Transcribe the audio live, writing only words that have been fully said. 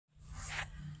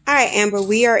right, Amber,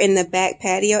 we are in the back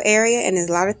patio area, and there's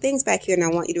a lot of things back here, and I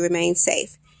want you to remain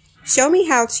safe. Show me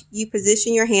how you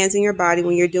position your hands and your body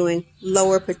when you're doing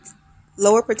lower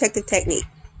protective technique.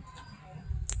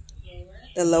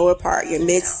 The lower part, your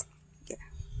mids. Yeah.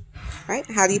 Right?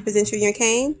 How do you position your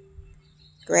cane?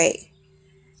 Great.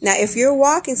 Now, if you're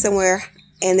walking somewhere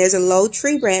and there's a low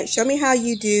tree branch, show me how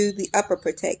you do the upper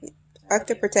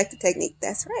protective technique.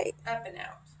 That's right. Up and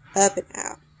out. Up and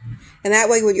out. And that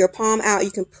way, with your palm out, you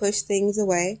can push things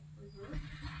away.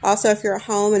 Also, if you're at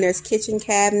home and there's kitchen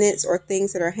cabinets or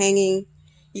things that are hanging,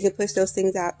 you can push those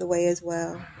things out the way as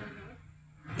well.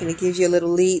 And it gives you a little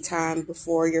lead time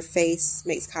before your face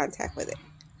makes contact with it.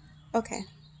 Okay.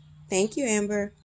 Thank you, Amber.